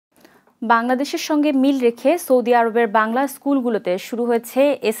বাংলাদেশের সঙ্গে মিল রেখে সৌদি আরবের বাংলা স্কুলগুলোতে শুরু হয়েছে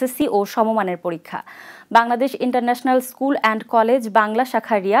এসএসসি ও সমমানের পরীক্ষা। Bangladesh international school and college Bangla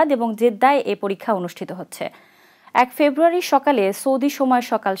শাখা রিয়াদ এবং জেদ্দায় এ পরীক্ষা অনুষ্ঠিত হচ্ছে। 1 ফেব্রুয়ারি সকালে সৌদি সময়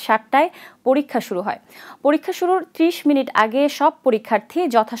সকাল 7টায় পরীক্ষা শুরু হয়। পরীক্ষা শুরুর 30 মিনিট আগে সব পরীক্ষার্থী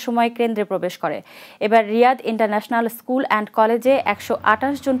যথাসময়ে কেন্দ্রে প্রবেশ করে। এবার রিয়াদ ইন্টারন্যাশনাল স্কুল অ্যান্ড কলেজে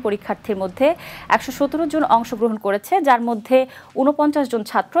 128 জন পরীক্ষার্থীর মধ্যে 117 জন অংশগ্রহণ করেছে, যার মধ্যে 49 জন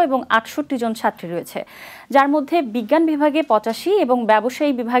ছাত্র এবং 68 জন ছাত্রী রয়েছে, যার মধ্যে বিজ্ঞান বিভাগে 85 এবং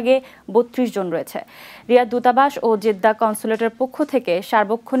ব্যবসায়ী বিভাগে 32 জন রয়েছে। রিয়াদ দূতাবাস ও জেদ্দা কনসুলেটের পক্ষ থেকে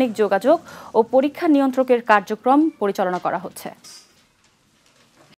সার্বক্ষণিক যোগাযোগ ও পরীক্ষা নিয়ন্ত্রকের কার্যক্রম পরিচালনা করা হচ্ছে।